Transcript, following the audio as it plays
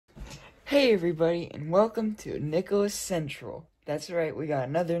Hey everybody, and welcome to NicholasCentral. That's right, we got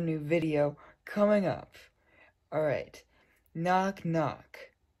another new video coming up. Alright, knock knock.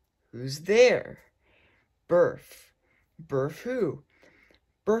 Who's there? Burf. Burf who?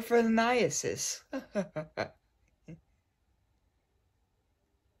 Burfaniasis.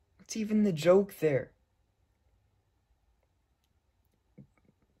 What's even the joke there?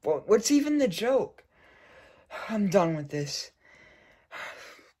 What's even the joke? I'm done with this.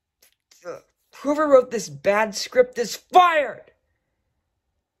 Whoever wrote this bad script is fired!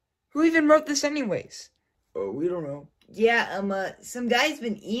 Who even wrote this anyways? Oh, we don't know. Yeah, some guy's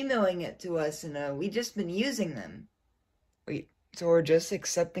been emailing it to us, and, we just been using them. Wait, so we're just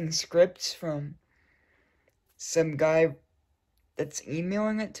accepting scripts from some guy that's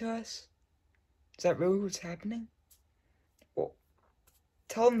emailing it to us? Is that really what's happening? Well,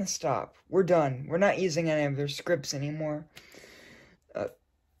 tell them to stop. We're done. We're not using any of their scripts anymore.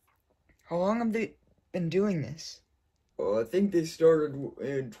 How long have they been doing this? Well, I think they started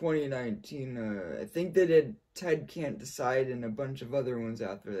in 2019. I think they did Ted Can't Decide and a bunch of other ones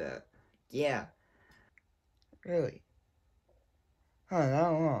after that. Yeah. Really? Huh, that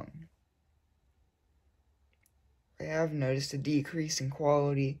long. I have noticed a decrease in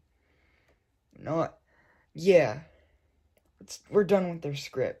quality. We're done with their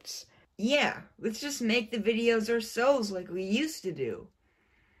scripts. Yeah, let's just make the videos ourselves like we used to do.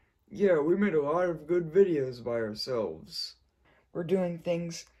 Yeah, we made a lot of good videos by ourselves. We're doing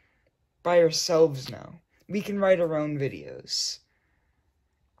things by ourselves now. We can write our own videos.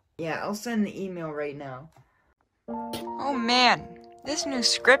 Yeah, I'll send the email right now. Oh man, this new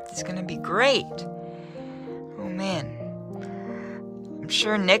script is gonna be great. Oh man. I'm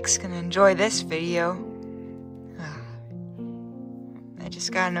sure Nick's gonna enjoy this video. I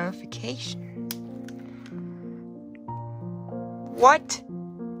just got a notification. What?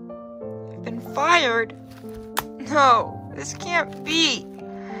 I've been fired? No, this can't be.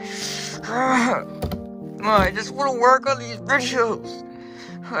 I just want to work on these videos.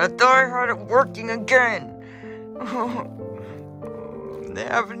 I thought I had it working again. They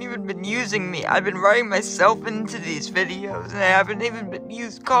haven't even been using me. I've been writing myself into these videos, and they haven't even been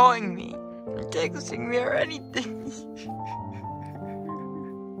calling me, or texting me, or anything. You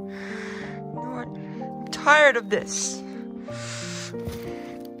know what? I'm tired of this.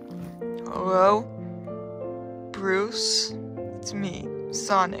 Hello? Bruce? It's me,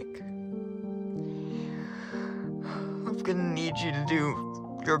 Sonic. I'm gonna need you to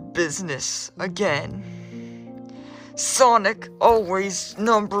do your business again. Sonic, always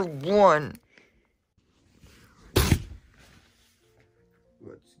 #1.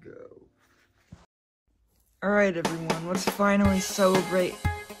 Let's go. Alright everyone, let's finally celebrate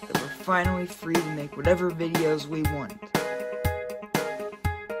that we're finally free to make whatever videos we want.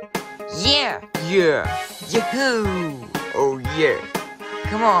 Yeah! Yeah! Yahoo! Oh yeah!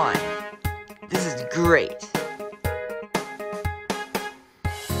 Come on! This is great!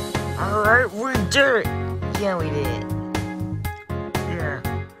 Alright, we did it! Yeah, we did. Yeah.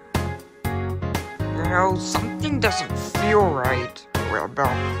 You know, something doesn't feel right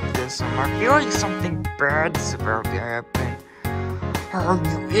about this. I feel like something bad's about to happen. Oh,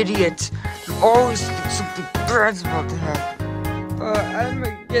 you idiot! You always think something bad's about to happen. I'm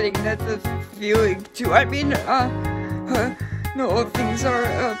getting that feeling too. I mean, no, things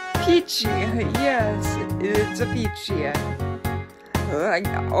are, peachy. Yes, it's a peachy. I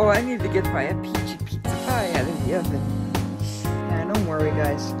need to get my peachy pizza pie out of the oven. Yeah, don't worry,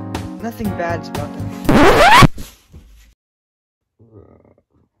 guys. Nothing bad's about them.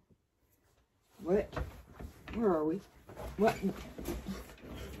 What? Where are we? What?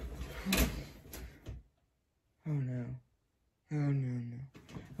 Oh no. Oh no.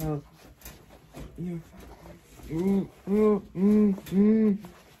 Oh. Yeah.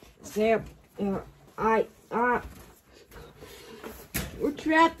 Sam, we're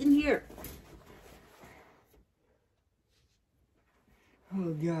trapped in here.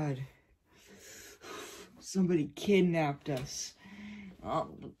 Oh God. Somebody kidnapped us. Oh,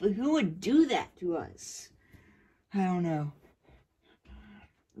 but who would do that to us? I don't know.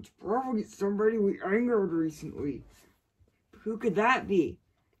 It's probably somebody we angered recently. Who could that be?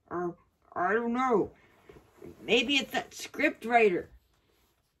 I don't know. Maybe it's that script writer.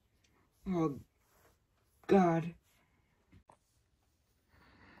 Oh, God.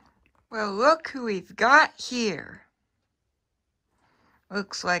 Well, look who we've got here.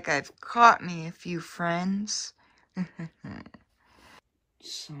 Looks like I've caught me a few friends.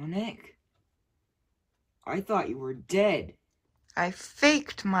 Sonic? I thought you were dead. I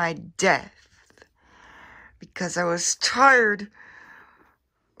faked my death because I was tired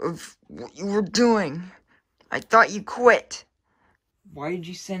of what you were doing. I thought you quit. Why did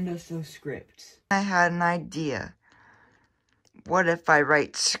you send us those scripts? I had an idea. What if I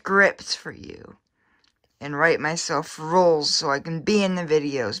write scripts for you? And write myself roles so I can be in the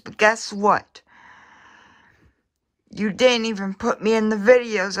videos. But guess what? You didn't even put me in the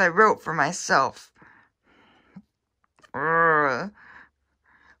videos I wrote for myself. You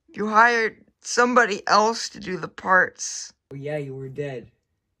hired somebody else to do the parts. Oh yeah, you were dead.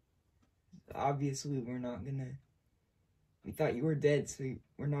 Obviously, we thought you were dead, so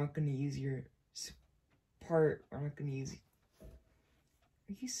we're not gonna use your part. We're not gonna use.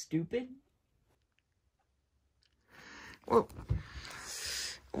 Are you stupid? Well,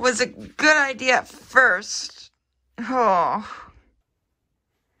 it was a good idea at first. Oh.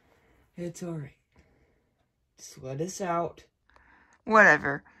 It's alright. Just let us out.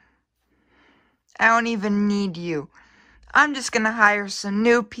 Whatever. I don't even need you. I'm just gonna hire some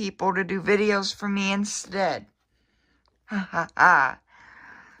new people to do videos for me instead. Ha ha ha.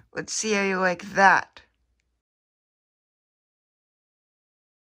 Let's see how you like that.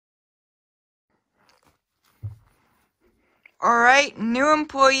 Alright, new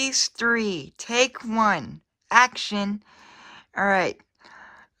employees 3. Take 1. Action. Alright.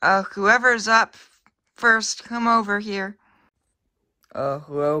 Whoever's up first, come over here.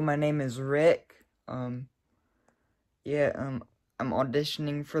 Hello, my name is Rick. Yeah, I'm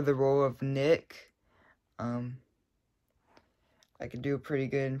auditioning for the role of Nick. I could do a pretty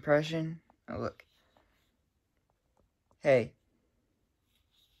good impression. Oh, look. Hey.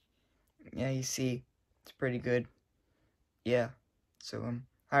 Yeah, you see, it's pretty good. Yeah, so,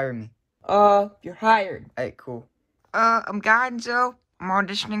 hire me. You're hired. Alright, cool. I'm Gonzo. I'm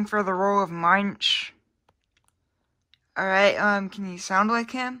auditioning for the role of Munch. Alright, can you sound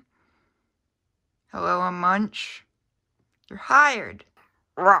like him? Hello, I'm Munch. You're hired.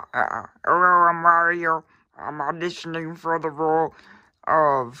 Hello, I'm Mario. I'm auditioning for the role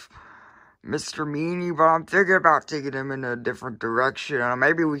of Mr. Meanie, but I'm thinking about taking him in a different direction.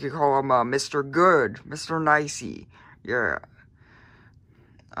 Maybe we could call him Mr. Good, Mr. Nicey. Yeah.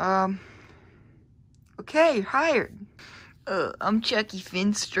 Okay, you're hired. I'm Chucky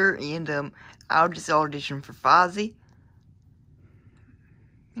Finster, and I'll just audition for Fozzie.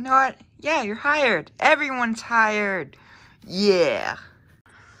 You know what? Yeah, you're hired. Everyone's hired. Yeah.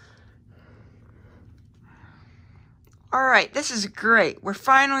 Alright, this is great. We're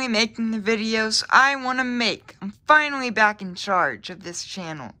finally making the videos I want to make. I'm finally back in charge of this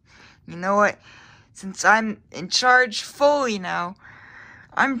channel. You know what? Since I'm in charge fully now,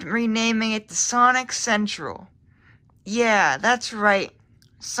 I'm renaming it to NicholasCentral. Yeah, that's right.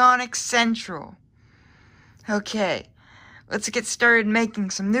 NicholasCentral. Okay, let's get started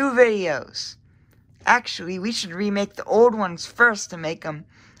making some new videos. Actually, we should remake the old ones first to make them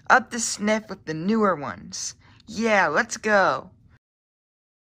up to sniff with the newer ones. Yeah, let's go.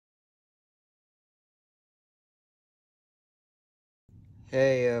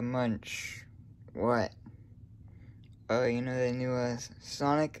 Hey, Munch. What? Oh, you know the new,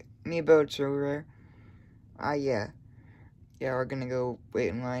 Sonic amiibos over there? Yeah. Yeah, we're gonna go wait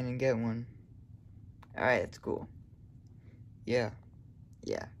in line and get one. Alright, that's cool. Yeah.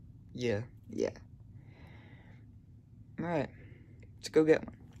 Yeah. Yeah. Yeah. Alright. Let's go get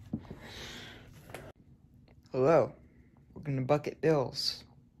one. Hello. Welcome to Bucket Bill's.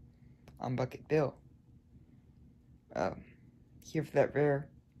 I'm Bucket Bill. Here for that rare,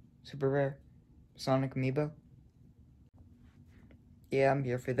 super rare Sonic amiibo? Yeah, I'm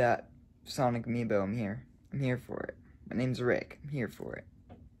here for that Sonic amiibo. I'm here. I'm here for it. My name's Rick. I'm here for it.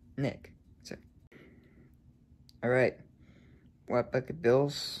 Nick. Sorry. Alright. What Bucket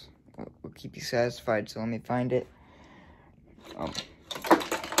Bills? Will keep you satisfied, so let me find it.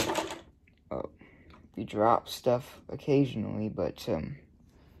 We drop stuff occasionally, but,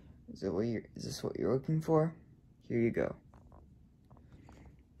 is this what you're looking for? Here you go.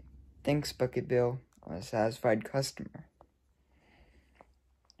 Thanks, Bucket Bill. I'm a satisfied customer.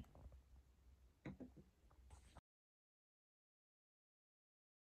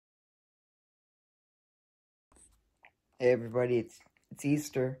 Hey everybody, it's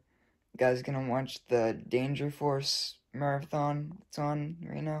Easter. You guys gonna watch the Danger Force marathon that's on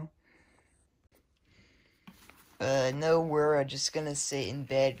right now? No, we're just gonna sit in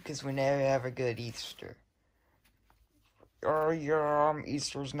bed because we never have a good Easter.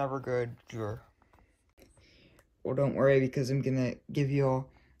 Easter's never good, sure. Well, don't worry, because I'm gonna give you all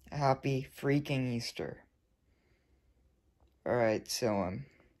a happy freaking Easter. Alright, so,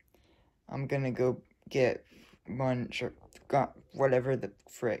 I'm gonna go get Munch, or whatever the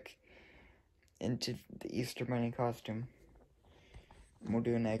frick, into the Easter Bunny costume. We'll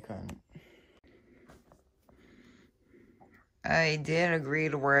do an egg hunt. I did agree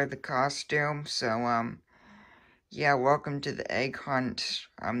to wear the costume, so, yeah, welcome to the egg hunt.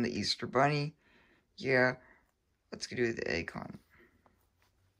 I'm the Easter Bunny. Yeah, let's go do the egg hunt.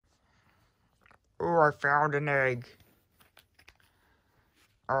 Oh, I found an egg.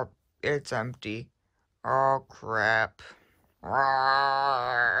 Oh, it's empty. Oh, crap.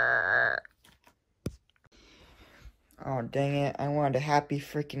 Oh, dang it. I wanted a happy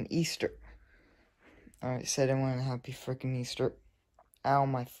freaking Easter. I said I wanted a happy freaking Easter. Ow,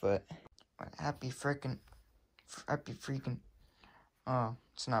 my foot. Happy freaking. Oh,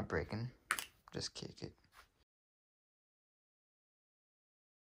 it's not breaking. Just kick it.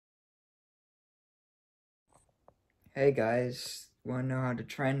 Hey guys, wanna know how to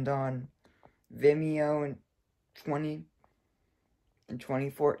trend on Vimeo in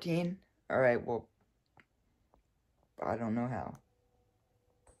 2014? Alright, well, I don't know how.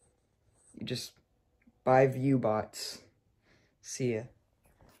 You just buy view bots. See ya.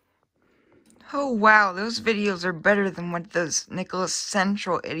 Oh, wow, those videos are better than what those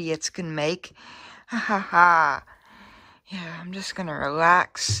NicholasCentral idiots can make. Ha ha ha. Yeah, I'm just gonna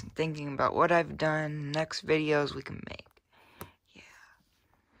relax, thinking about what I've done, next videos we can make. Yeah.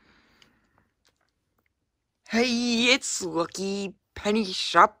 Hey, it's Lucky Penny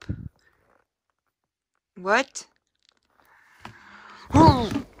Shop. What?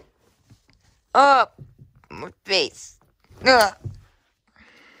 Up! My face. Ugh.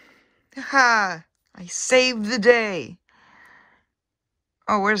 Ha! I saved the day.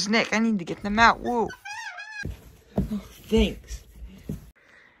 Oh, where's Nick? I need to get them out. Whoa. Oh, thanks.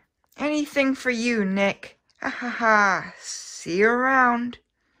 Anything for you, Nick. Ha ha ha. See you around.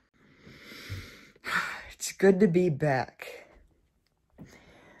 It's good to be back.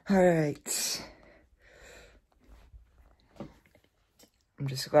 Alright. I'm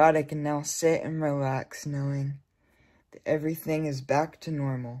just glad I can now sit and relax knowing that everything is back to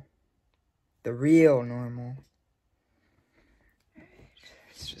normal. The real normal.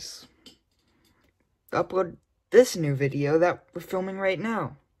 Let's just upload this new video that we're filming right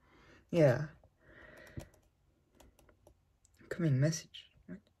now. Yeah. Incoming message.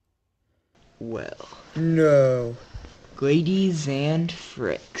 What? Well, No. ladies and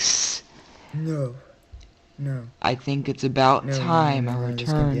fricks, No. No. I think it's about No, time no, I this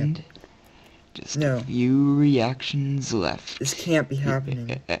can't be returned. Just No. a few reactions left. This can't be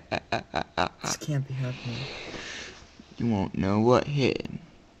happening. This can't be happening. You won't know what hit.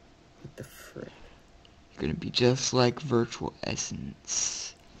 What the frick? You're gonna be just like Virtual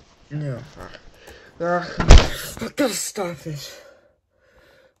Essence. No. I gotta stop this.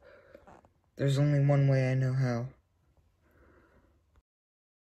 There's only one way I know how.